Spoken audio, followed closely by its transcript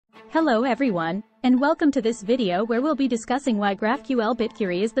Hello everyone, and welcome to this video where we'll be discussing why GraphQL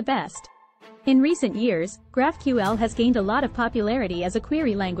Bitquery is the best. In recent years, GraphQL has gained a lot of popularity as a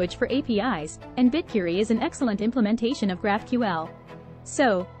query language for APIs, and Bitquery is an excellent implementation of GraphQL.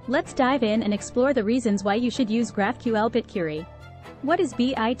 So, let's dive in and explore the reasons why you should use GraphQL Bitquery. What is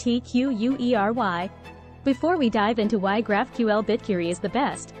Bitquery? Before we dive into why GraphQL Bitquery is the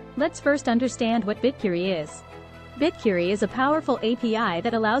best, let's first understand what Bitquery is. Bitquery is a powerful API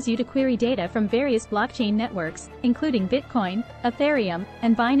that allows you to query data from various blockchain networks, including Bitcoin, Ethereum,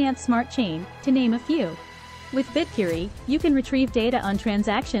 and Binance Smart Chain, to name a few. With Bitquery, you can retrieve data on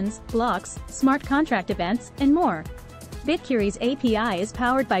transactions, blocks, smart contract events, and more. Bitquery's API is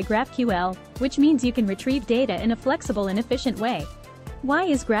powered by GraphQL, which means you can retrieve data in a flexible and efficient way. Why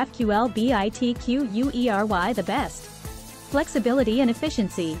is GraphQL Bitquery the best? Flexibility and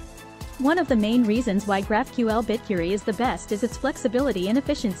efficiency. One of the main reasons why GraphQL Bitquery is the best is its flexibility and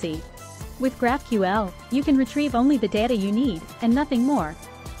efficiency. With GraphQL, you can retrieve only the data you need, and nothing more.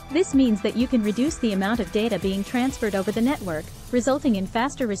 This means that you can reduce the amount of data being transferred over the network, resulting in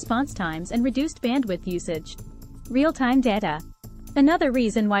faster response times and reduced bandwidth usage. Real-time data. Another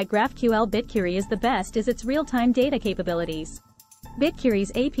reason why GraphQL Bitquery is the best is its real-time data capabilities.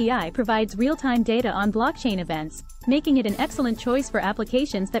 Bitquery's API provides real-time data on blockchain events, making it an excellent choice for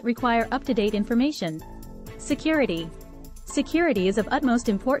applications that require up-to-date information. Security. Security is of utmost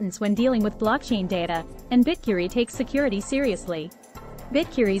importance when dealing with blockchain data, and Bitquery takes security seriously.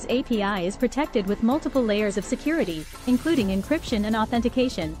 Bitquery's API is protected with multiple layers of security, including encryption and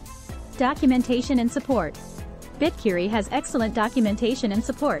authentication. Documentation and support. Bitquery has excellent documentation and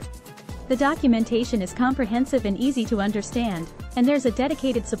support. The documentation is comprehensive and easy to understand, and there's a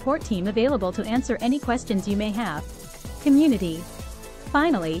dedicated support team available to answer any questions you may have. Community.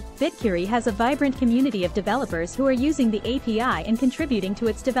 Finally, Bitquery has a vibrant community of developers who are using the API and contributing to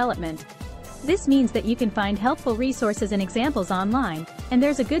its development. This means that you can find helpful resources and examples online, and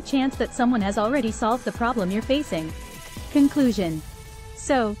there's a good chance that someone has already solved the problem you're facing. Conclusion.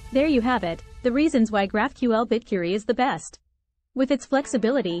 So, there you have it, the reasons why GraphQL Bitquery is the best. With its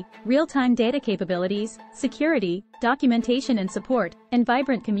flexibility, real-time data capabilities, security, documentation and support, and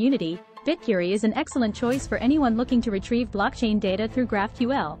vibrant community, Bitquery is an excellent choice for anyone looking to retrieve blockchain data through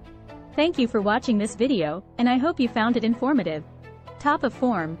GraphQL. Thank you for watching this video, and I hope you found it informative. Top of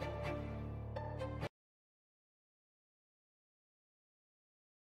form.